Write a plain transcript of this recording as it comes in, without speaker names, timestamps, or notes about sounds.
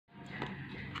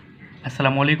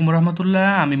আসসালামু আলাইকুম রহমতুল্লাহ।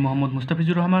 আমি মোহাম্মদ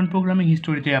মুস্তাফিজুর রহমান, প্রোগ্রামিং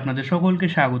হিস্টোরিতে আপনাদের সকলকে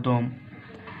স্বাগতম।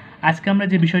 আজকে আমরা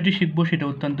যে বিষয়টি শিখব সেটা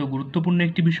অত্যন্ত গুরুত্বপূর্ণ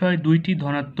একটি বিষয়। দুইটি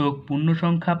ধনাত্মক পূর্ণ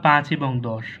সংখ্যা 5 এবং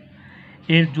 10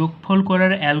 এর যোগফল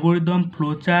করার অ্যালগোরিদম,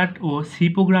 ফ্লোচার্ট ও সি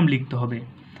প্রোগ্রাম লিখতে হবে।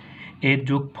 এর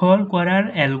যোগফল করার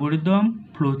অ্যালগোরিদম,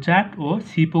 ফ্লোচার্ট ও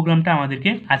সি প্রোগ্রামটা আমাদেরকে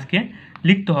আজকে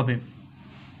লিখতে হবে।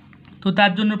 তো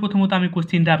তার জন্য প্রথমত আমি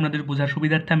কোশ্চিনটা আপনাদের বোঝার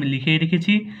সুবিধার্থে আমি লিখেই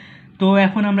রেখেছি। তো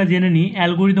এখন আমরা জেনে নিই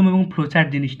অ্যালগোরিদম এবং ফ্লোচার্ট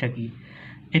জিনিসটা কি।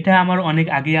 এটা আমার অনেক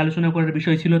আগে আলোচনা করার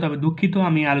বিষয় ছিল, তবে দুঃখিত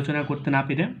আমি আলোচনা করতে না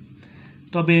পেরে।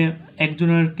 তবে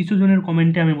কিছু জনের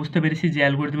কমেন্টে আমি বুঝতে পেরেছি যে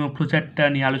অ্যালগোরিদম এবং ফ্লোচার্টটা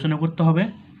নিয়ে আলোচনা করতে হবে।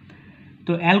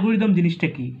 তো অ্যালগোরিদম জিনিসটা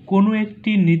কি? কোনো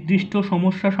একটি নির্দিষ্ট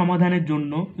সমস্যা সমাধানের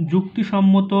জন্য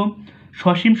যুক্তিসম্মত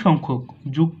সসীম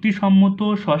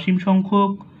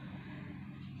সংখ্যক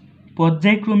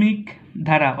পর্যায়ক্রমিক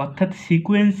ধারা অর্থাৎ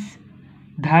সিকোয়েন্স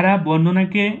ধারা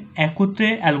বর্ণনাকে একত্রে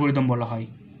অ্যালগোরিদম বলা হয়।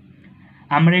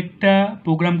 আমরা একটা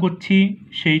প্রোগ্রাম করছি,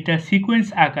 সেইটা সিকোয়েন্স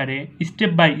আকারে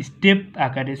স্টেপ বাই স্টেপ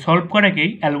আকারে সলভ করাকেই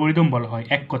অ্যালগোরিদম বলা হয়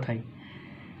এক কথায়।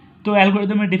 তো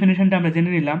অ্যালগোরিদমের ডেফিনেশনটা আমরা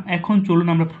জেনে নিলাম। এখন চলুন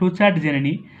আমরা ফ্লোচার্ট জেনে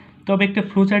নিই। তবে একটা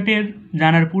ফ্লোচার্টের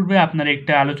জানার পূর্বে আপনারা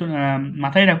একটা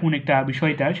মাথায় রাখুন একটা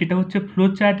বিষয়টা, সেটা হচ্ছে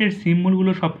ফ্লোচার্টের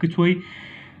সিম্বলগুলো সব কিছুই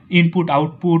ইনপুট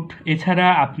আউটপুট এছাড়া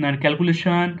আপনার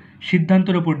ক্যালকুলেশন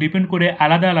সিদ্ধান্তের উপর ডিপেন্ড করে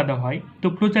আলাদা আলাদা হয়। তো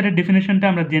ফ্লোচার্টের ডেফিনেশনটা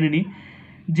আমরা জেনে নিই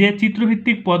যে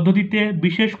চিত্রভিত্তিক পদ্ধতিতে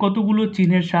বিশেষ কতগুলো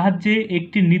চিহ্নের সাহায্যে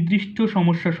একটি নির্দিষ্ট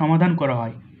সমস্যার সমাধান করা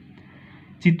হয়।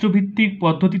 চিত্রভিত্তিক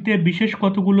পদ্ধতিতে বিশেষ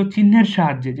কতগুলো চিহ্নের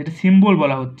সাহায্যে, যেটা সিম্বল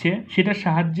বলা হচ্ছে, সেটার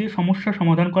সাহায্যে সমস্যা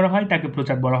সমাধান করা হয়, তাকে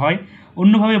ফ্লোচার্ট বলা হয়।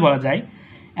 অন্যভাবে বলা যায়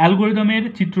অ্যালগোরিদমের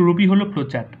চিত্ররূপী হলো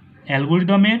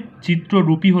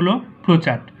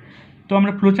ফ্লোচার্ট। তো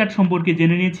আমরা ফ্লোচার্ট সম্পর্কে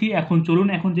জেনে নিয়েছি। এখন চলুন,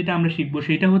 এখন যেটা আমরা শিখবো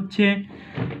সেটা হচ্ছে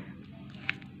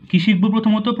কি শিখবো?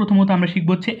 প্রথমত আমরা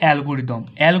শিখবো হচ্ছে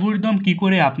অ্যালগোরিদম কি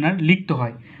করে আপনার লিখতে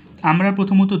হয়। আমরা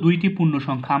প্রথমত দুইটি পূর্ণ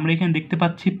সংখ্যা আমরা এখানে দেখতে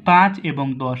পাচ্ছি 5 এবং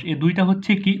 10, এই দুইটা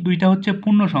হচ্ছে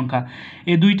পূর্ণ সংখ্যা।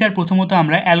 এই দুইটার প্রথমত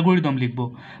আমরা অ্যালগোরিদম লিখব।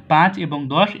 5 এবং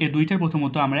 10 এই দুইটার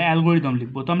প্রথমত আমরা অ্যালগোরিদম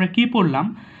লিখব। তো আমরা কি পড়লাম?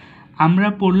 আমরা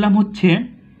পড়লাম হচ্ছে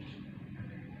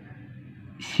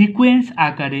সিকোয়েন্স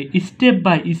আকারে স্টেপ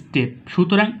বাই স্টেপ।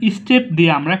 সুতরাং স্টেপ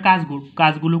দিয়ে আমরা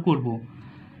কাজগুলো করব।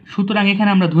 সুতরাং এখানে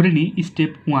আমরা ধরে নিই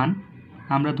স্টেপ 1,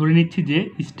 আমরা ধরে নিচ্ছি যে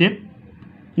স্টেপ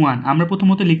 1 আমরা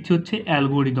প্রথমত লিখছি হচ্ছে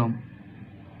অ্যালগোরিদম।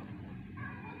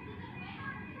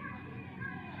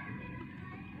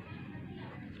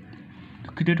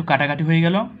 একটু কাটাকাটি হয়ে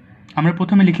গেল। আমরা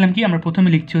প্রথমে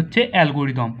লিখছি হচ্ছে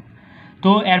অ্যালগোরিদম।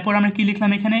 তো এরপর আমরা কি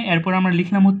লিখলাম এখানে? এরপর আমরা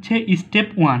লিখলাম হচ্ছে স্টেপ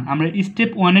 1। আমরা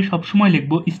স্টেপ 1-এ সবসময়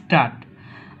লিখব স্টার্ট।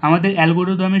 আমাদের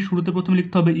অ্যালগোরিদমের শুরুতে প্রথমে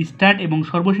লিখতে হবে স্টার্ট এবং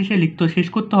সর্বশেষে শেষ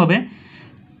করতে হবে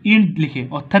ইন্ড লিখে,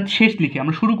 অর্থাৎ শেষ লিখে।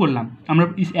 আমরা শুরু করলাম, আমরা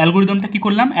অ্যালগোরিদমটা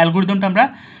আমরা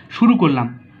শুরু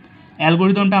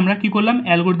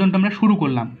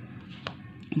করলাম।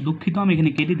 দুঃখিত, আমি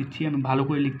এখানে কেটে দিচ্ছি, আমি ভালো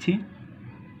করে লিখছি,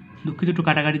 দুঃখিত একটু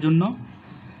কাটাকাটির জন্য।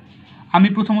 আমি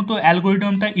প্রথমত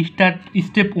অ্যালগোরিদমটা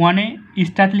স্টেপ 1-এ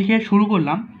স্টার্ট লিখে শুরু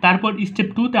করলাম। তারপর স্টেপ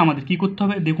 2-তে আমাদের কী করতে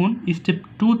হবে দেখুন। স্টেপ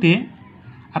 2-তে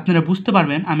আপনারা বুঝতে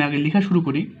পারবেন, আমি আগে লেখা শুরু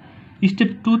করি।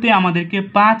 স্টেপ 2-তে আমাদেরকে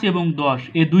 5 এবং 10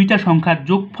 এই দুইটা সংখ্যার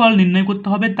যোগফল নির্ণয় করতে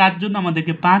হবে। তার জন্য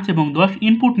আমাদেরকে 5 এবং 10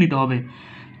 ইনপুট নিতে হবে।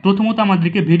 প্রথমত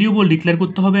আমাদেরকে ভেরিয়েবল ডিক্লেয়ার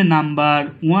করতে হবে। নাম্বার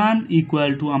 1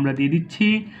 ইকুয়াল টু আমরা দিয়ে দিচ্ছি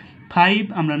 5,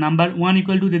 আমরা নাম্বার 1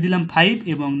 ইকুয়াল টু দিয়ে দিলাম 5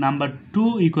 এবং নাম্বার 2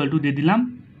 ইকুয়াল টু দিয়ে দিলাম,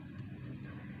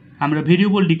 আমরা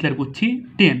ভেরিয়েবল ডিক্লেয়ার করছি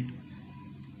 10।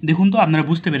 দেখুন তো আপনারা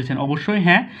বুঝতে পেরেছেন অবশ্যই।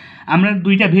 হ্যাঁ, আমরা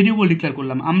দুইটা ভেরিয়েবল ডিক্লেয়ার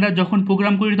করলাম। আমরা যখন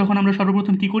প্রোগ্রাম করি তখন আমরা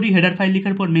সর্বপ্রথম কী করি? হেডার ফাইল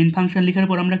লেখার পর মেইন ফাংশন লেখার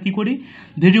পর আমরা কী করি?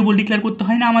 ভেরিয়েবল ডিক্লেয়ার করতে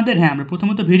হয় না আমাদের? হ্যাঁ, আমরা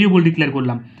প্রথমত ভেরিয়েবল ডিক্লেয়ার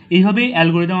করলাম। এইভাবেই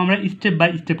অ্যালগোরিদম আমরা স্টেপ বাই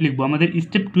স্টেপ লিখবো। আমাদের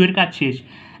স্টেপ 2-এর কাজ শেষ।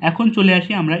 এখন চলে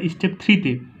আসি আমরা স্টেপ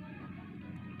 3-তে।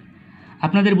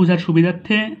 আপনাদের বোঝার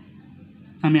সুবিধার্থে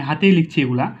আমি হাতেই লিখছি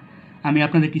এগুলা, আমি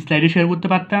আপনাদেরকে স্লাইডে শেয়ার করতে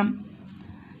পারতাম।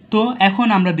 তো এখন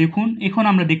আমরা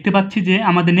দেখতে পাচ্ছি যে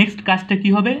আমাদের নেক্সট কাজটা কি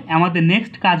হবে? আমাদের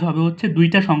নেক্সট কাজ হবে হচ্ছে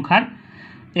দুইটা সংখ্যার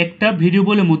একটা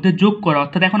ভেরিয়েবলের মধ্যে যোগ করা,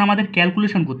 অর্থাৎ এখন আমাদের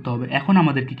ক্যালকুলেশন করতে হবে। এখন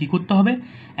আমাদেরকে কি করতে হবে?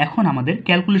 এখন আমাদের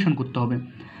ক্যালকুলেশন করতে হবে।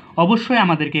 অবশ্যই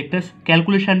আমাদেরকে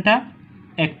ক্যালকুলেশনটা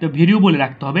একটা ভেরিয়েবলে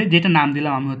রাখতে হবে, যেটা নাম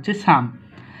দিলাম আমি হচ্ছে সাম।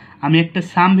 আমি একটা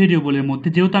সাম ভেরিয়েবলের মধ্যে,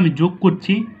 যেহেতু আমি যোগ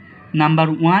করছি নাম্বার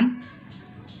 1,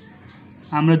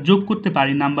 আমরা যোগ করতে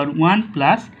পারি নাম্বার 1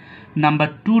 প্লাস নাম্বার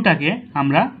 2টাকে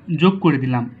আমরা যোগ করে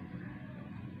দিলাম।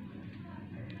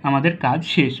 আমাদের কাজ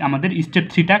শেষ, আমাদের স্টেপ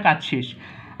 3টা কাজ শেষ।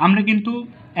 আমরা কিন্তু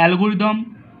অ্যালগোরিদম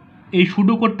এই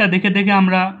সুডো কোডটা দেখে দেখে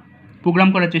আমরা প্রোগ্রাম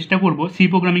করার চেষ্টা করব, সি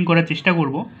প্রোগ্রামিং করার চেষ্টা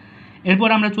করব। এরপর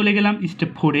আমরা চলে গেলাম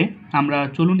স্টেপ 4-এ। আমরা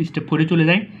চলুন স্টেপ 4-এ চলে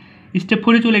যাই। স্টেপ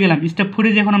 4-এ চলে গেলাম। স্টেপ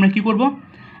 4-এ যখন আমরা কী করব?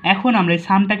 এখন আমরা এই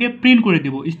সামটাকে প্রিন্ট করে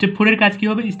দেবো। স্টেপ 4 এর কাজ কী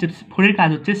হবে? স্টেপ 4 এর কাজ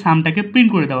হচ্ছে সামটাকে প্রিন্ট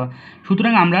করে দেওয়া।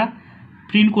 সুতরাং আমরা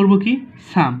প্রিন্ট করব কি?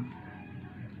 সাম।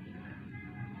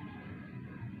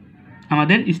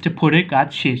 আমাদের স্টেপ 4 এর কাজ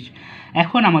শেষ।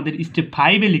 এখন আমাদের স্টেপ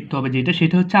 5-এ লিখতে হবে যেটা,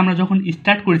 সেটা হচ্ছে আমরা যখন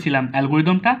স্টার্ট করেছিলাম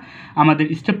অ্যালগরিদমটা, আমাদের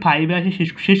স্টেপ 5-এ এসে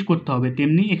শেষ করতে হবে।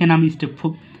 তেমনি এখানে আমি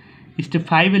স্টেপ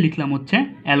 5-এ লিখলাম হচ্ছে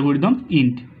অ্যালগরিদম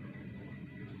ইন্ট।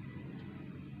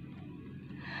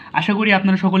 আশা করি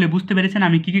আপনারা সকলে বুঝতে পেরেছেন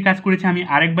আমি কী কী কাজ করেছি। আমি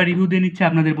আরেকবার রিভিউ দিয়ে নিচ্ছি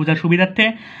আপনাদের বোঝার সুবিধার্থে।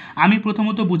 আমি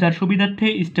প্রথমত বোঝার সুবিধার্থে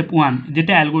স্টেপ 1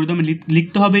 যেটা অ্যালগরিদমে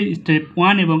লিখতে হবে, স্টেপ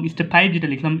 1 এবং স্টেপ 5 যেটা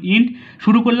লিখলাম ইন্ট,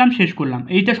 শুরু করলাম শেষ করলাম,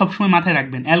 এইটা সবসময় মাথায়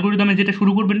রাখবেন। অ্যালগরিদমে যেটা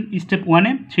শুরু করবেন স্টেপ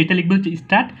 1-এ সেইটা লিখবেন হচ্ছে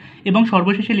স্টার্ট, এবং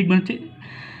সর্বশেষে লিখবেন হচ্ছে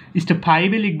স্টেপ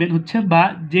 5-এ লিখবেন হচ্ছে, বা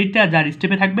যেটা যার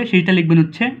স্টেপে থাকবে সেইটা লিখবেন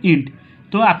হচ্ছে ইন্ট।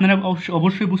 তো আপনারা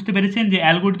অবশ্যই বুঝতে পেরেছেন যে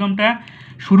অ্যালগরিদমটা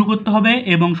শুরু করতে হবে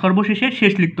এবং সর্বশেষে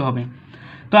শেষ লিখতে হবে।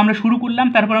 তো আমরা শুরু করলাম,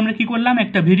 তারপর আমরা কি করলাম?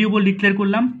 একটা ভেরিয়েবল ডিক্লেয়ার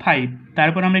করলাম 5,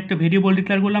 তারপর আমরা একটা ভেরিয়েবল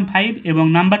ডিক্লেয়ার করলাম 5 এবং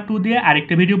নাম্বার 2 দিয়ে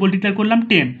আরেকটা ভেরিয়েবল ডিক্লেয়ার করলাম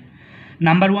 10।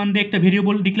 নাম্বার 1 দিয়ে একটা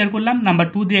ভেরিয়েবল ডিক্লেয়ার করলাম, নাম্বার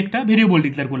 2 দিয়ে একটা ভেরিয়েবল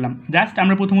ডিক্লেয়ার করলাম। জাস্ট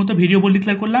আমরা প্রথমত ভেরিয়েবল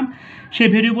ডিক্লেয়ার করলাম, সেই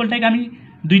ভেরিয়েবলটাকে আমি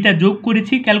দুইটা যোগ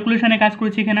করেছি, ক্যালকুলেশনে কাজ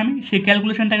করেছি এখানে আমি, সেই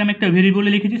ক্যালকুলেশনটাকে আমি একটা ভেরিয়েবলে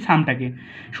লিখেছি সামটাকে।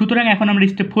 সুতরাং এখন আমরা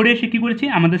স্টেপ 4-এ এসে কী করেছি?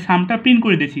 আমাদের সামটা প্রিন্ট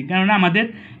করে দিয়েছি, কেননা আমাদের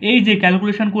এই যে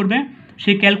ক্যালকুলেশন করবে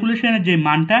সেই ক্যালকুলেশনের যে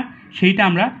মানটা সেইটা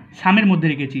আমরা সামের মধ্যে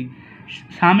রেখেছি,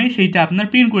 সামে সেইটা আপনার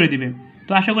প্রিন্ট করে দেবে।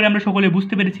 তো আশা করি আমরা সকলে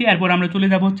বুঝতে পেরেছি। এরপর আমরা চলে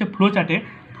যাব হচ্ছে ফ্লোচার্টে।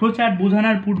 ফ্লোচার্ট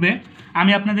বোঝানোর পূর্বে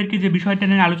আমি আপনাদেরকে যে বিষয়টা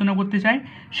নিয়ে আলোচনা করতে চাই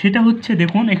সেটা হচ্ছে,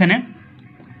 দেখুন এখানে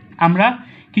আমরা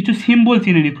কিছু সিম্বল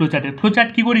চিনে নিই ফ্লোচার্টের। ফ্লোচার্ট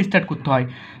কী করে স্টার্ট করতে হয়?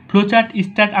 ফ্লোচার্ট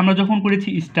স্টার্ট আমরা যখন করেছি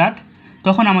স্টার্ট,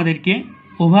 তখন আমাদেরকে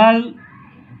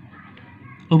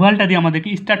ওভালটা দিয়ে আমাদেরকে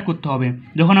স্টার্ট করতে হবে।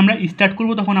 যখন আমরা স্টার্ট করব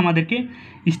তখন আমাদেরকে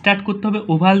স্টার্ট করতে হবে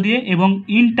ওভাল দিয়ে, এবং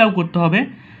ইনটাও করতে হবে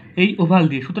এই ওভাল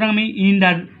দিয়ে। সুতরাং আমি ইন্ড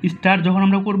আর স্টার্ট যখন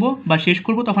আমরা করব বা শেষ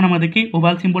করব তখন আমাদেরকে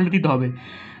ওভাল সিম্বলটা দিতে হবে।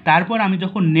 তারপর আমি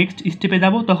যখন নেক্সট স্টেপে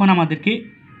যাব তখন আমাদেরকে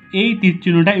এই তীর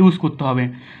চিহ্নটা ইউজ করতে হবে।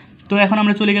 তো এখন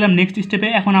আমরা চলে গেলাম নেক্সট স্টেপে।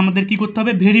 এখন আমাদের কি করতে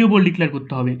হবে? ভেরিয়েবল ডিক্লেয়ার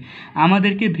করতে হবে।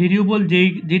 আমাদেরকে ভেরিয়েবল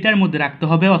যেটার মধ্যে রাখতে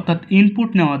হবে, অর্থাৎ ইনপুট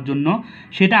নেওয়ার জন্য,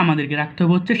 সেটা আমাদেরকে রাখতে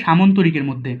হবে হচ্ছে সামন্তরিকের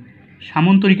মধ্যে।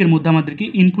 সামন্তরিকের মধ্যে আমাদেরকে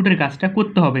ইনপুটের কাজটা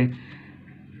করতে হবে।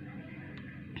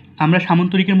 আমরা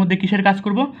সামন্তরিকের মধ্যে কিসের কাজ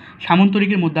করব?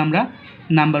 সামন্তরিকের মধ্যে আমরা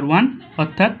নাম্বার 1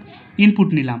 অর্থাৎ ইনপুট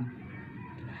নিলাম।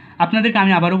 আপনাদেরকে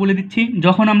আমি আবারও বলে দিচ্ছি,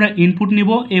 যখন আমরা ইনপুট নিব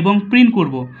এবং প্রিন্ট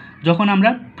করব, যখন আমরা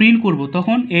প্রিন্ট করব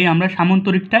তখন এই আমরা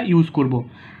সামন্তরিকটা ইউজ করব।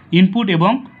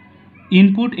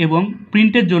 ইনপুট এবং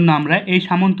প্রিন্টের জন্য আমরা এই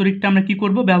সামন্তরিকটা আমরা কি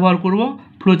করব? ব্যবহার করব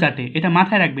ফ্লোচার্টে। এটা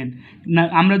মাথায় রাখবেন না,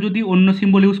 আমরা যদি অন্য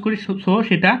সিম্বল ইউজ করি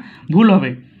সেটা ভুল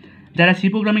হবে। যারা সি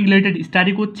প্রোগ্রামিং রিলেটেড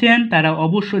স্টাডি করছেন তারা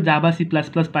অবশ্যই Java, C plus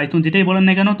plus, Python যেটাই বলেন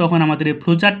না কেন, তখন আমাদের এই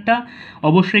ফ্লোচার্টটা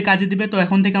অবশ্যই কাজে দেবে। তো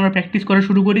এখন থেকে আমরা প্র্যাকটিস করা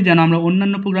শুরু করি যেন আমরা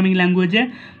অন্যান্য প্রোগ্রামিং ল্যাঙ্গুয়েজে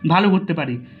ভালো করতে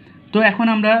পারি। তো এখন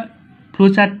আমরা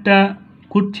ফ্লোচার্টটা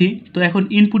করছি। তো এখন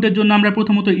ইনপুটের জন্য আমরা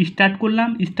প্রথমত স্টার্ট করলাম,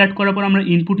 স্টার্ট করার পর আমরা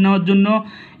ইনপুট নেওয়ার জন্য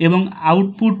এবং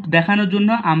আউটপুট দেখানোর জন্য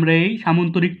আমরা এই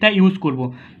সামন্তরিকটা ইউজ করব।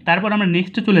 তারপর আমরা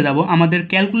নেক্সটে চলে যাব, আমাদের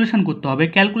ক্যালকুলেশন করতে হবে।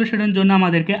 ক্যালকুলেশনের জন্য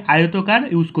আমাদেরকে আয়তকার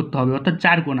ইউজ করতে হবে, অর্থাৎ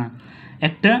চারকোনা।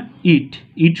 একটা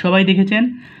ইট সবাই দেখেছেন,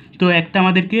 তো একটা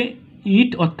আমাদেরকে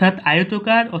ইট অর্থাৎ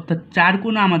আয়তকার অর্থাৎ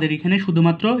চারকোনা আমাদের এখানে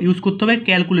শুধুমাত্র ইউজ করতে হবে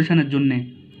ক্যালকুলেশনের জন্যে।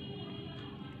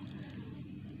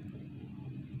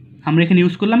 আমরা এখানে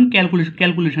ইউজ করলাম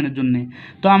ক্যালকুলেশনের জন্য।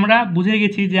 তো আমরা বুঝে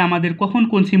গেছি যে আমাদের কখন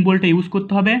কোন সিম্বলটা ইউজ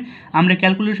করতে হবে। আমরা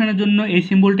ক্যালকুলেশনের জন্য এই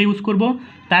সিম্বলটা ইউজ করব।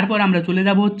 তারপর আমরা চলে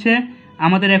যাব হচ্ছে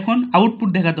আমাদের এখন আউটপুট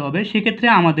দেখাতে হবে। সেক্ষেত্রে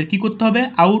আমাদের কি করতে হবে?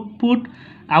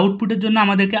 আউটপুটের জন্য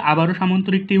আমাদেরকে আবারও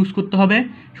সামন্তরিকটা ইউজ করতে হবে।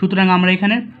 সুতরাং আমরা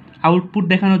এখানে আউটপুট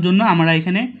দেখানোর জন্য আমরা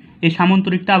এখানে এই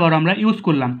সামন্তরিকটা আবার আমরা ইউজ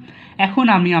করলাম। এখন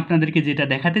আমি আপনাদেরকে যেটা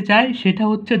দেখাতে চাই সেটা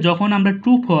হচ্ছে, যখন আমরা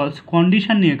ট্রু ফলস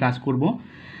কন্ডিশন নিয়ে কাজ করব,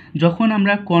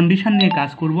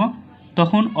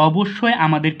 তখন অবশ্যই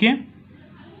আমাদেরকে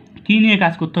কী নিয়ে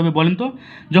কাজ করতে হবে বলেন তো?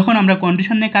 যখন আমরা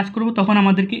কন্ডিশন নিয়ে কাজ করব তখন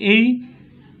আমাদেরকে এই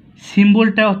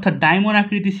সিম্বলটা অর্থাৎ ডায়মন্ড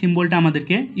আকৃতির সিম্বলটা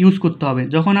আমাদেরকে ইউজ করতে হবে।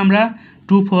 যখন আমরা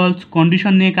ট্রু ফলস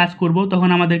কন্ডিশন নিয়ে কাজ করব তখন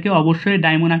আমাদেরকে অবশ্যই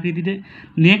ডায়মন্ড আকৃতিতে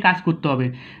নিয়ে কাজ করতে হবে।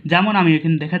 যেমন আমি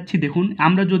এখানে দেখাচ্ছি, দেখুন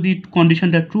আমরা যদি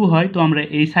কন্ডিশনটা ট্রু হয় তো আমরা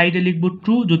এই সাইডে লিখব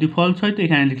ট্রু, যদি ফলস হয় তো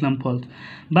এখানে লিখলাম ফলস,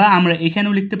 বা আমরা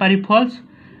এখানেও লিখতে পারি ফলস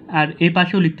আর এই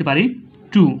পাশেও লিখতে পারি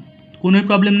ট্রু, কোনো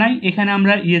প্রবলেম নাই। এখানে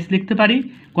আমরা ইয়েস লিখতে পারি,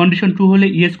 কন্ডিশন ট্রু হলে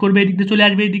ইয়েস করবে, এদিকে চলে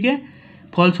আসবে, এইদিকে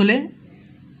ফলস হলে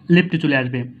লেফটে চলে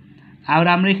আসবে। আর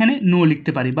আমরা এখানে নো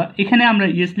লিখতে পারি, বা এখানে আমরা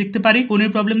ইয়েস লিখতে পারি, কোনো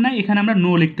প্রবলেম নাই, এখানে আমরা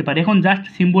নো লিখতে পারি। এখন জাস্ট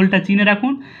সিম্বলটা চিনে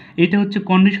রাখুন, এটা হচ্ছে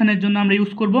কন্ডিশনের জন্য আমরা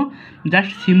ইউজ করব।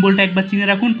 জাস্ট সিম্বলটা একবার চিনে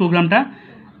রাখুন, প্রোগ্রামটা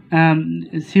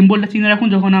সিম্বলটা চিনে রাখুন,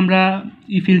 যখন আমরা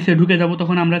ফিল্ডসে ঢুকে যাব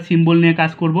তখন আমরা সিম্বল নিয়ে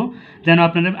কাজ করব, যেন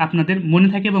আপনাদের মনে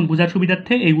থাকে এবং বোঝার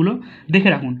সুবিধার্থে এইগুলো দেখে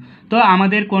রাখুন। তো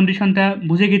আমাদের কন্ডিশনটা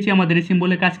বুঝে গেছি, আমাদের এই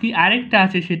সিম্বলের কাজ কি। আরেকটা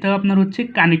আছে, সেটাও আপনার হচ্ছে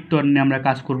কানেক্টর নিয়ে আমরা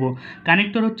কাজ করব।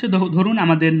 কানেক্টর হচ্ছে ধরুন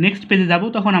আমাদের নেক্সট পেজে যাব,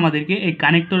 তখন আমাদেরকে এই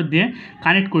কানেক্টর দিয়ে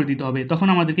কানেক্ট করে দিতে হবে, তখন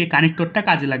আমাদেরকে কানেক্টরটা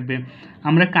কাজে লাগবে।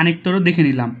 আমরা কানেক্টরও দেখে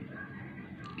নিলাম,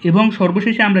 এবং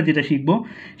সর্বশেষে আমরা যেটা শিখব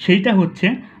সেইটা হচ্ছে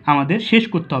আমাদের শেষ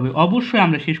করতে হবে। অবশ্যই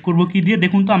আমরা শেষ করব কি দিয়ে,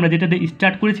 দেখুন তো আমরা যেটা দিয়ে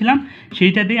স্টার্ট করেছিলাম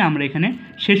সেইটা দিয়ে আমরা এখানে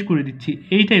শেষ করে দিচ্ছি।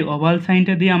 এইটাই ওভাল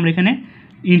সাইনটা দিয়ে আমরা এখানে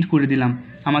ইন্ট করে দিলাম।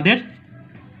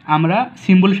 আমরা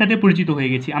সিম্বলের সাথে পরিচিত হয়ে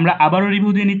গেছি। আমরা আবারও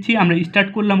রিভিউ দিয়ে নিচ্ছি। আমরা স্টার্ট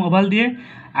করলাম ওভাল দিয়ে,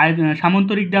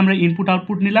 সামান্তরিক দিয়ে আমরা ইনপুট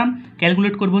আউটপুট নিলাম,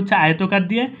 ক্যালকুলেট করবো হচ্ছে আয়তকার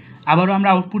দিয়ে, আবারও আমরা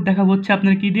আউটপুট দেখাবো হচ্ছে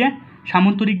আপনার কী দিয়ে,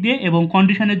 সামান্তরিক দিয়ে, এবং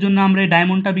কন্ডিশনের জন্য আমরা এই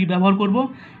ডায়মন্ডটা ব্যবহার করব,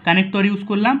 কানেক্টর ইউজ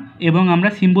করলাম, এবং আমরা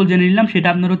সিম্বল জেনে নিলাম সেটা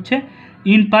আপনার হচ্ছে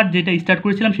ইন পার্ট, যেটা স্টার্ট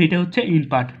করেছিলাম সেইটা হচ্ছে ইন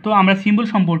পার্ট। তো আমরা সিম্বল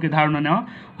সম্পর্কে ধারণা নেওয়া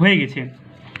হয়ে গেছে।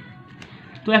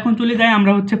 তো এখন চলে যাই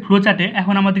আমরা হচ্ছে ফ্লোচার্টে।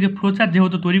 এখন আমাদেরকে ফ্লোচার্ট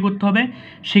যেহেতু তৈরি করতে হবে,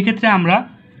 সেক্ষেত্রে আমরা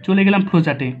চলে গেলাম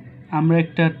ফ্লোচার্টে। আমরা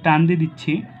একটা টান দিয়ে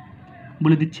দিচ্ছি,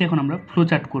 বলে দিচ্ছি এখন আমরা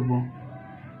ফ্লোচার্ট করব।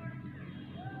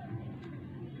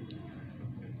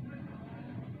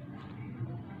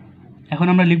 এখন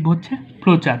আমরা লিখব হচ্ছে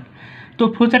ফ্লোচার্ট। তো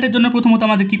ফ্লোচার্টের জন্য প্রথমত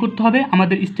আমাদের কী করতে হবে,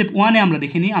 আমাদের স্টেপ 1-এ আমরা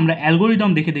দেখে নিই, আমরা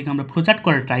অ্যালগোরিদম দেখে আমরা ফ্লোচার্ট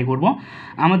করার ট্রাই করব।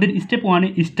 আমাদের স্টেপ 1-এ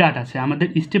স্টার্ট আছে। আমাদের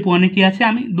স্টেপ 1-এ কী আছে,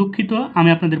 আমি দুঃখিত, আমি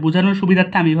আপনাদের বোঝানোর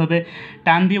সুবিধার্থে আমি এভাবে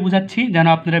টান দিয়ে বোঝাচ্ছি যেন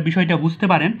আপনারা বিষয়টা বুঝতে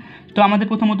পারেন। তো আমাদের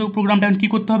প্রথমত প্রোগ্রামটা এখন কী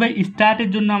করতে হবে, স্টার্টের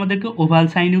জন্য আমাদেরকে ওভাল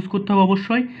সাইন ইউজ করতে হবে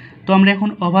অবশ্যই। তো আমরা এখন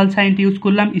ওভাল সাইনটি ইউজ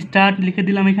করলাম, স্টার্ট লিখে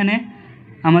দিলাম। এখানে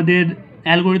আমাদের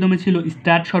অ্যালগোরিদমে ছিল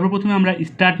স্টার্ট, সর্বপ্রথমে আমরা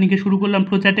স্টার্ট লিখে শুরু করলাম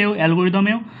ফ্লোচার্টেও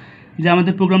অ্যালগোরিদমেও, যে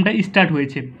আমাদের প্রোগ্রামটা স্টার্ট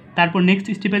হয়েছে। তারপর নেক্সট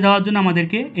স্টেপে যাওয়ার জন্য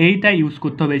আমাদেরকে এইটা ইউজ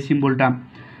করতে হবে, এই সিম্বলটা,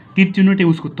 তীর চিহ্নটা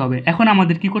ইউজ করতে হবে। এখন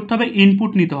আমাদের কি করতে হবে,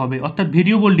 ইনপুট নিতে হবে, অর্থাৎ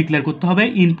ভেরিয়েবল ডিক্লেয়ার করতে হবে,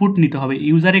 ইনপুট নিতে হবে।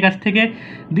 ইউজারের কাছ থেকে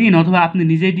দিন অথবা আপনি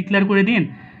নিজেই ডিক্লেয়ার করে দিন,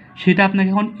 সেটা আপনাকে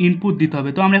এখন ইনপুট দিতে হবে।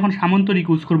 তো আমরা এখন সামান্তরিক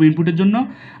ইউজ করবো ইনপুটের জন্য।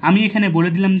 আমি এখানে বলে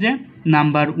দিলাম যে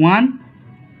নাম্বার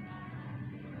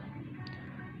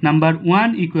 1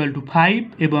 ইকুয়াল টু 5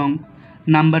 এবং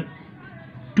নাম্বার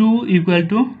 2 ইকুয়াল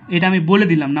টু, এটা আমি বলে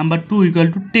দিলাম, নাম্বার 2 ইকুয়াল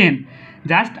টু 10।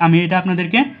 জাস্ট আমি এটা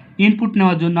আপনাদেরকে ইনপুট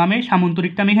নেওয়ার জন্য আমি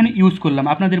সামান্তরিকটা আমি এখানে ইউজ করলাম,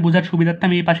 আপনাদের বোঝার সুবিধার্থে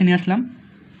আমি এই পাশে নিয়ে আসলাম।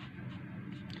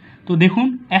 তো দেখুন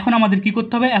এখন আমাদের কি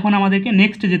করতে হবে, এখন আমাদেরকে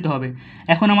নেক্সটে যেতে হবে।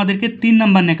 এখন আমাদেরকে 3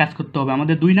 নাম্বার নিয়ে কাজ করতে হবে।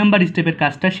 আমাদের 2 নাম্বার স্টেপের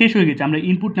কাজটা শেষ হয়ে গেছে, আমরা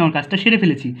ইনপুট নেওয়ার কাজটা সেরে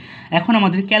ফেলেছি। এখন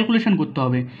আমাদের ক্যালকুলেশন করতে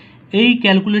হবে। এই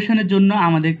ক্যালকুলেশনের জন্য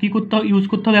আমাদের কি করতে হবে, ইউজ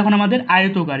করতে হবে, এখন আমাদের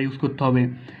আয়তকার ইউজ করতে হবে।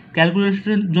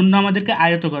 ক্যালকুলেশনের জন্য আমাদেরকে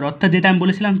আয়তকার, অর্থাৎ যেটা আমি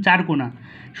বলেছিলাম 4 কোণা,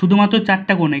 শুধুমাত্র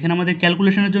 4টা কোণা। এখানে আমাদের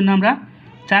ক্যালকুলেশনের জন্য আমরা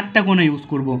 4টা কোণা ইউজ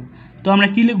করব। তো আমরা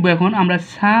কি লিখবো এখন, আমরা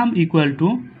সাম equal to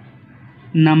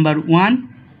number 1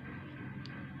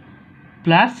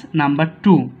 plus number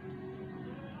 2,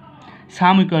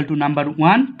 some equal to number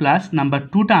 1 plus number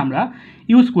 2টা আমরা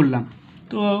ইউজ করলাম।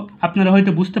 তো আপনারা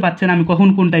হয়তো বুঝতে পারছেন আমি কখন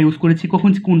কোনটা ইউজ করেছি, কখন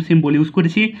কোন সিম্বল ইউজ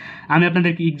করেছি, আমি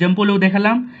আপনাদেরকে এক্সাম্পলেও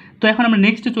দেখালাম। তো এখন আমরা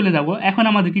নেক্সটে চলে যাব। এখন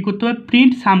আমাদের কী করতে হবে,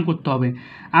 প্রিন্ট সাম করতে হবে।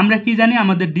 আমরা কি জানি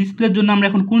আমাদের ডিসপ্লের জন্য আমরা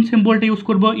এখন কোন সিম্বলটা ইউজ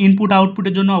করব, ইনপুট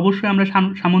আউটপুটের জন্য অবশ্যই আমরা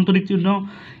সামান্তরিক চিহ্ন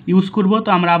ইউজ করব। তো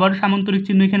আমরা আবার সামান্তরিক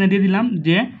চিহ্ন এখানে দিয়ে দিলাম,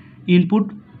 যে ইনপুট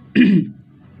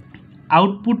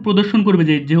আউটপুট প্রদর্শন করবে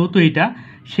যেহেতু এটা,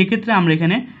 সেক্ষেত্রে আমরা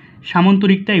এখানে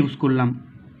সামান্তরিকটা ইউজ করলাম।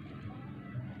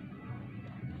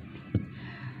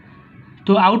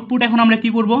 তো আউটপুট এখন আমরা কি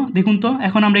করব দেখুন তো,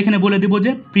 এখন আমরা এখানে বলে দেব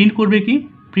যে প্রিন্ট করবে কি,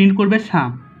 প্রিন্ট করবে সাম।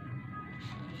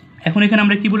 এখন এখানে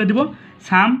আমরা কি বলে দেব,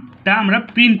 সামটা আমরা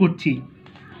প্রিন্ট করছি,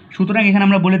 সুতরাং এখানে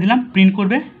আমরা বলে দিলাম প্রিন্ট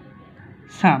করবে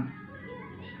সাম।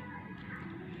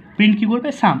 প্রিন্ট কি করবে,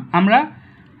 সাম। আমরা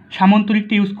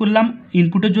সামান্তরিকটা ইউজ করলাম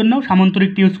ইনপুটের জন্য,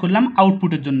 সামান্তরিকটা ইউজ করলাম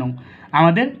আউটপুটের জন্য।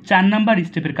 আমাদের 4 নাম্বার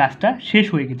স্টেপের কাজটা শেষ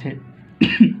হয়ে গেছে।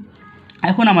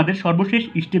 এখন আমাদের সর্বশেষ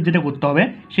স্টেপ যেটা করতে হবে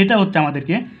সেটা হচ্ছে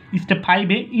আমাদেরকে স্টেপ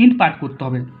 5-এ ইন পার্ট করতে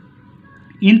হবে।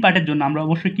 ইন পার্টের জন্য আমরা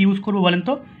অবশ্যই কী ইউজ করবো বলেন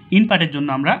তো, ইন পার্টের জন্য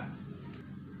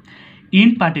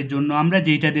আমরা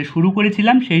যেইটা দিয়ে শুরু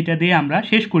করেছিলাম সেইটা দিয়ে আমরা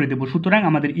শেষ করে দেবো। সুতরাং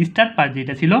আমাদের স্টার্ট পার্ট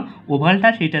যেটা ছিল ওভালটা,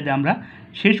 সেইটা দিয়ে আমরা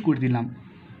শেষ করে দিলাম।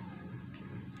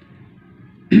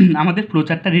 আমাদের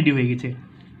ফ্লোচার্টটা রেডি হয়ে গেছে।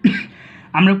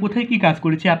 আমরা কোথায় কি কাজ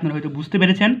করেছি আপনারা হয়তো বুঝতে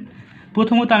পেরেছেন।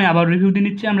 প্রথমত আমি আবার রিভিউ দিয়ে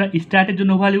নিচ্ছি। আমরা স্টার্টের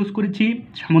জন্য ওভাল ইউজ করেছি,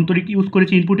 সামান্তরিক ইউজ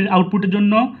করেছি ইনপুটের আউটপুটের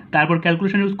জন্য, তারপর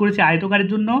ক্যালকুলেশন ইউজ করেছি আয়তকারের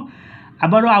জন্য,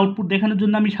 আবারও আউটপুট দেখানোর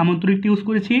জন্য আমি সামান্তরিকটি ইউজ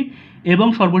করেছি, এবং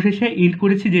সর্বশেষে ইন্ট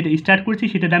করেছি, যেটা স্টার্ট করেছি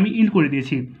সেটাতে আমি ইন্ট করে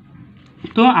দিয়েছি।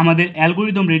 তো আমাদের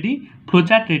অ্যালগোরিদম রেডি,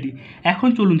 ফ্লোচার্ট রেডি। এখন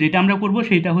চলুন যেটা আমরা করব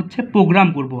সেইটা হচ্ছে প্রোগ্রাম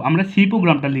করব। আমরা সি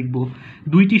প্রোগ্রামটা লিখব,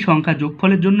 2টি সংখ্যা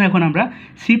যোগফলের জন্য এখন আমরা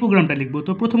সি প্রোগ্রামটা লিখব।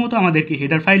 তো প্রথমত আমাদেরকে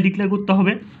হেডার ফাইল ডিক্লেয়ার করতে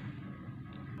হবে।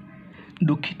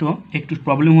 দুঃখিত, একটু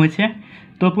প্রবলেম হয়েছে।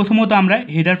 তো প্রথমত আমরা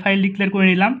হেডার ফাইল ডিক্লেয়ার করে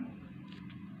নিলাম।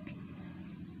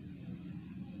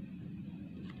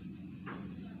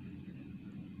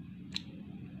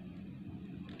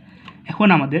 এখন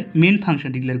আমাদের মেন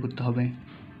ফাংশন ডিক্লেয়ার করতে হবে।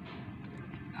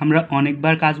 আমরা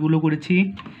অনেকবার কাজগুলো করেছি,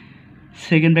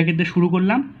 সেকেন্ড ব্র্যাকেট দিয়ে শুরু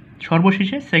করলাম,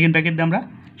 সর্বশেষে সেকেন্ড ব্র্যাকেট দিয়ে আমরা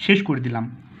শেষ করে দিলাম।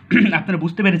 আপনারা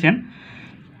বুঝতে পেরেছেন।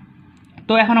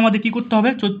 তো এখন আমাদের কি করতে হবে,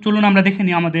 চলুন আমরা দেখে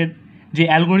নিই আমাদের যে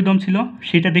অ্যালগোরিদম ছিল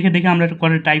সেটা দেখে দেখে আমরা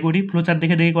করে ট্রাই করি, ফ্লোচার্ট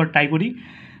দেখে দেখে করে ট্রাই করি।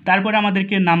 তারপরে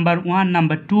আমাদেরকে নাম্বার 1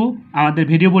 নাম্বার 2 আমাদের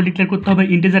ভেরিয়েবল ডিক্লেয়ার করতে হবে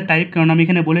ইন্টিজার টাইপ, কারণ আমি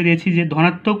এখানে বলে দিয়েছি যে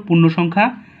ধনাত্মক পূর্ণ সংখ্যা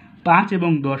 5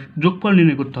 এবং 10 যোগফল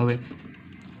নির্ণয় করতে হবে।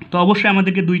 তো অবশ্যই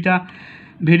আমাদেরকে দুইটা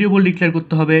ভেরিয়েবল ডিক্লেয়ার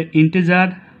করতে হবে, ইন্টিজার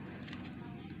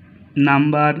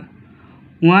নাম্বার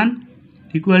 1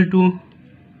 ইকুয়াল টু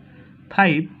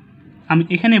 5, আমি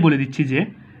এখানে বলে দিচ্ছি যে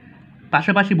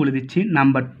পাশাপাশি বলে দিচ্ছি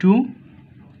নাম্বার 2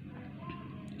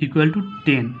 ইকুয়াল টু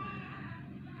 10।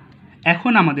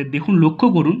 এখন আমাদের দেখুন, লক্ষ্য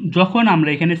করুন, যখন আমরা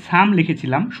এখানে সাম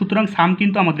লিখেছিলাম, সুতরাং সাম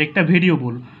কিন্তু আমাদের একটা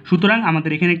ভেরিয়েবল, সুতরাং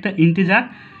আমাদের এখানে একটা ইন্টিজার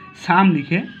সাম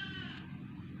লিখে,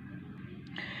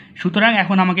 সুতরাং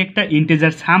এখন আমাকে একটা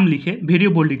ইন্টিজার সাম লিখে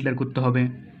ভেরিয়েবল ডিক্লেয়ার করতে হবে।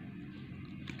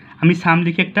 আমি সাম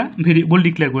লিখে একটা ভেরিয়েবল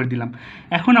ডিক্লেয়ার করে দিলাম।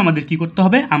 এখন আমাদের কি করতে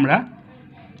হবে, আমরা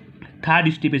থার্ড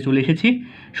স্টেপে চলে এসেছি।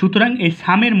 সুতরাং এই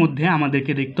সামের মধ্যে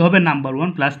আমাদেরকে দেখতে হবে নাম্বার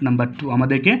 1 প্লাস নাম্বার 2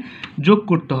 আমাদেরকে যোগ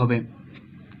করতে হবে।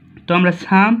 তো আমরা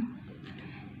সাম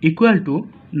equal to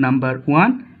number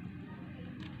 1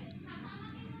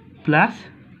 plus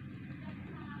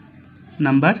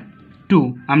number 2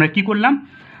 আমরা কি করলাম,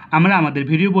 আমরা আমাদের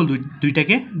ভেরিয়েবল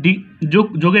দুইটাকে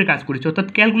যোগের কাজ করেছি, অর্থাৎ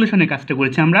ক্যালকুলেশনের কাজটা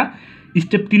করেছি। আমরা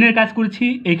স্টেপ 3-এর কাজ করেছি,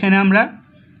 এখানে আমরা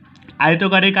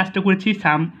আয়তকারের কাজটা করেছি।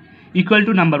 সাম equal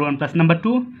to number 1 plus number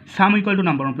 2, some equal to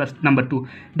number 1 plus number 2।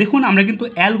 দেখুন আমরা কিন্তু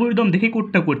অ্যালগোরিদম দেখে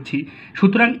কোডটা করছি,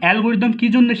 সুতরাং অ্যালগোরিদম কী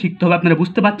জন্য শিখতে হবে আপনারা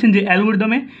বুঝতে পারছেন যে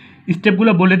অ্যালগোরিদমে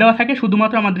স্টেপগুলো বলে দেওয়া থাকে,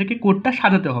 শুধুমাত্র আমাদেরকে কোডটা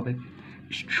সাজাতে হবে।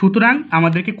 সুতরাং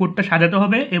আমাদেরকে কোডটা সাজাতে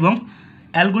হবে এবং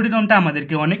অ্যালগোরিদমটা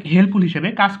আমাদেরকে অনেক হেল্পফুল হিসেবে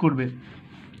কাজ করবে।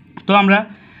 তো আমরা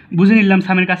বুঝে নিলাম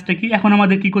সামের কাজটা কি। এখন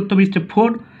আমাদের কি করতে হবে, স্টেপ 4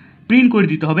 প্রিন্ট করে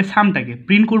দিতে হবে সামটাকে।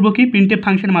 প্রিন্ট করব কি, প্রিন্টএফ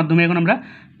ফাংশনের মাধ্যমে এখন আমরা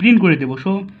প্রিন্ট করে দেবো।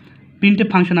 সো প্রিন্টএফ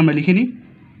ফাংশন আমরা লিখে নিই,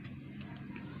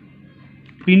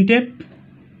 প্রিন্টএফ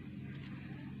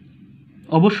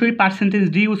অবশ্যই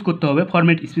 %d ইউজ করতে হবে,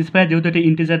 ফরম্যাট স্পেসিফায়ার, যেহেতু এটা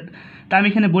ইন্টিজার। তা আমি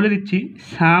এখানে বলে দিচ্ছি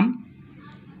সাম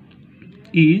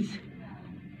ইজ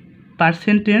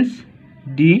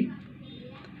 %d,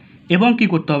 এবং কি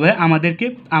করতে হবে আমাদেরকে,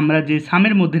 আমরা যে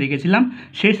সামের মধ্যে রেখেছিলাম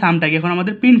সেই সামটাকে এখন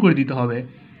আমাদের প্রিন্ট করে দিতে হবে।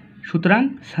 সুতরাং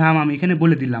সাম আমি এখানে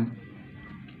বলে দিলাম।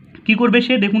 কি করবে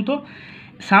সে, দেখুন তো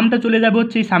সামটা চলে যাবে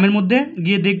হচ্ছে এই সামের মধ্যে,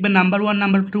 গিয়ে দেখবে নাম্বার 1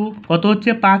 নাম্বার 2 কত হচ্ছে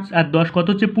 5 আর 10 কত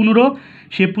হচ্ছে 15,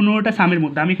 সে 15টা সামের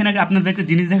মধ্যে। আমি এখানে আপনাদের একটা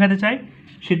জিনিস দেখাতে চাই,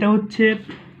 সেটা হচ্ছে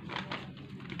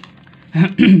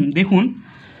দেখুন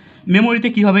মেমোরিতে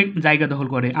কীভাবে জায়গা দখল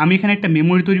করে। আমি এখানে একটা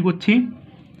মেমোরি তৈরি করছি,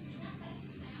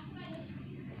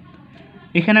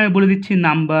 এখানে আমি বলে দিচ্ছি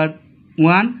নাম্বার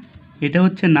 1, এটা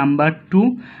হচ্ছে নাম্বার 2।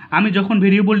 আমি যখন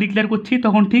ভেরিয়েবল ডিক্লেয়ার করছি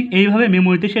তখন ঠিক এইভাবে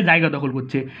মেমোরিতে সে জায়গা দখল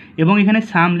করছে, এবং এখানে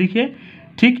সাম লিখে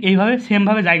ঠিক এইভাবে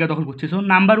সেমভাবে জায়গা দখল করছে। সো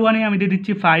নাম্বার 1-এ আমি দিয়ে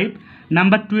দিচ্ছি 5,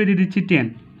 নাম্বার 2-এ দিয়ে দিচ্ছি 10।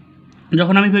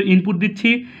 যখন আমি ইনপুট দিচ্ছি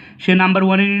সে নাম্বার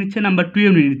 1-এ নিয়ে নিচ্ছে, নাম্বার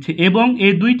 2-এ নিয়ে নিচ্ছে, এবং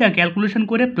এই দুইটা ক্যালকুলেশন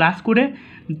করে প্লাস করে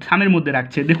সামের মধ্যে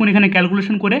রাখছে। দেখুন এখানে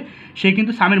ক্যালকুলেশন করে সে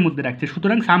কিন্তু সামের মধ্যে রাখছে,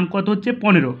 সুতরাং সাম কত হচ্ছে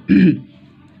 15।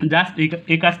 জাস্ট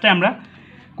এই কাজটা আমরা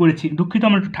করেছি। দুঃখিত,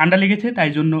 আমার একটু ঠান্ডা লেগেছে তাই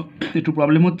জন্য একটু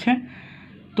প্রবলেম হচ্ছে।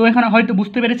 তো এখানে হয়তো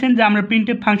বুঝতে পেরেছেন যে আমরা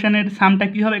প্রিন্টএফ ফাংশনের সামটা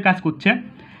কীভাবে কাজ করছে।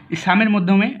 এই সামের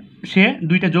মাধ্যমে সে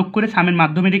দুইটা যোগ করে সামের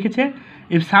মাধ্যমে রেখেছে,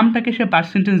 এই সামটাকে সে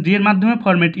 %d এর মাধ্যমে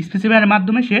ফরম্যাট স্পেসিফায়ারের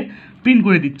মাধ্যমে সে প্রিন্ট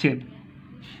করে দিচ্ছে।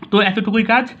 তো এতটুকুই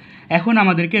কাজ। এখন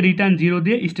আমাদেরকে রিটার্ন 0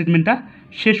 দিয়ে স্টেটমেন্টটা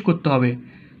শেষ করতে হবে।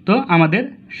 তো আমাদের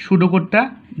সুডো কোডটা,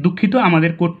 দুঃখিত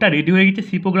আমাদের কোডটা রেডি হয়ে গেছে,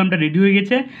 সি প্রোগ্রামটা রেডি হয়ে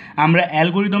গেছে। আমরা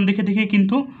অ্যালগোরিদম দেখে দেখে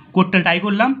কিন্তু কোডটা ট্রাই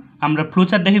করলাম, আমরা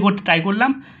ফ্লোচার্ট দেখে কোডটা ট্রাই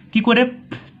করলাম কি করে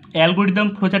অ্যালগোরিদম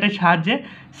ফ্লোচার্টের সাহায্যে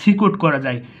সি কোড করা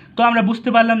যায়। তো আমরা বুঝতে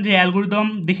পারলাম যে অ্যালগোরিদম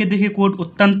দেখে দেখে কোড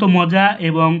অত্যন্ত মজা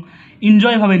এবং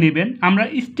এনজয়ভাবে নেবেন। আমরা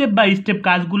স্টেপ বাই স্টেপ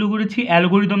কাজগুলো করেছি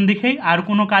অ্যালগোরিদম দেখেই, আর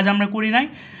কোনো কাজ আমরা করি নাই,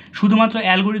 শুধুমাত্র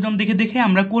অ্যালগোরিদম দেখে দেখে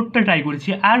আমরা কোডটা ট্রাই করেছি,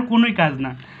 আর কোনোই কাজ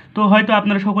না। তো হয়তো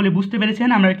আপনারা সকলে বুঝতে পেরেছেন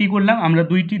আমরা কি করলাম, আমরা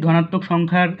দুইটি ধনাত্মক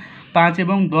সংখ্যার 5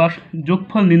 এবং 10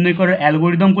 যোগফল নির্ণয় করার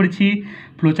অ্যালগোরিদম করেছি,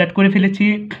 ফ্লোচার্ট করে ফেলেছি,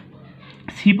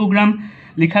 সি প্রোগ্রাম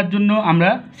লেখার জন্য আমরা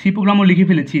সি প্রোগ্রামও লিখে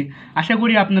ফেলেছি। আশা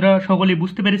করি আপনারা সকলেই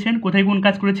বুঝতে পেরেছেন কোথায় কোন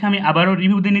কাজ করেছি। আমি আবারও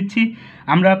রিভিউ দিয়ে নিচ্ছি।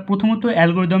 আমরা প্রথমত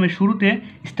অ্যালগোরিদমের শুরুতে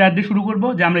স্টার্ট দিয়ে শুরু করব,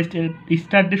 যে আমরা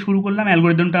স্টার্ট দিয়ে শুরু করলাম,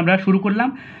 অ্যালগোরিদমটা আমরা শুরু করলাম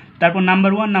তারপর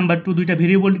নাম্বার 1 নাম্বার 2 দুইটা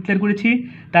ভেরিয়েবল ডিক্লেয়ার করেছি,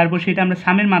 তারপর সেটা আমরা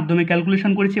সামের মাধ্যমে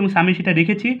ক্যালকুলেশন করেছি এবং সামে সেটা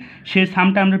রেখেছি, সে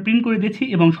সামটা আমরা প্রিন্ট করে দিয়েছি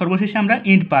এবং সর্বশেষে আমরা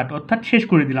এন্ড পার্ট অর্থাৎ শেষ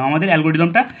করে দিলাম, আমাদের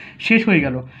অ্যালগোরিদমটা শেষ হয়ে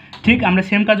গেল। ঠিক আমরা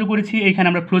সেম কাজও করেছি এখানে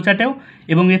আমরা ফ্লোচার্টেও,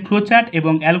 এবং এই ফ্লোচার্ট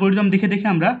এবং অ্যালগোরিদম দেখে দেখে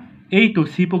আমরা এই তো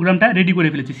সি প্রোগ্রামটা রেডি করে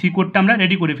ফেলেছি, সি কোডটা আমরা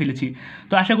রেডি করে ফেলেছি।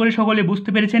 তো আশা করি সকলে বুঝতে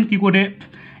পেরেছেন কী করে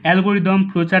অ্যালগোরিদম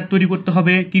ফ্লোচার্ট তৈরি করতে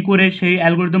হবে, কী করে সেই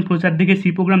অ্যালগোরিদম ফ্লোচার্ট দেখে সি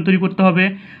প্রোগ্রাম তৈরি করতে হবে।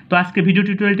 তো আজকে ভিডিও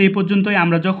টিউটোরিয়ালটা এই পর্যন্তই।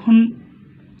 আমরা যখন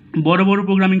বড় বড়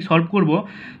প্রোগ্রামিং সলভ করব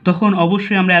তখন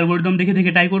অবশ্যই আমরা অ্যালগোরিদম দেখে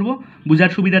দেখে ট্রাই করব,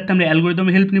 বোঝার সুবিধার্থে আমরা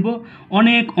অ্যালগোরিদমের হেল্প নিব।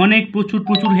 অনেক প্রচুর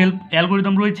হেল্প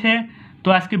অ্যালগোরিদম রয়েছে। তো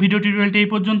আজকে ভিডিও টিউটোরিয়ালটা এই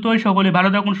পর্যন্তই। সকলে ভালো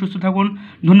থাকুন, সুস্থ থাকুন,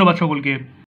 ধন্যবাদ সকলকে।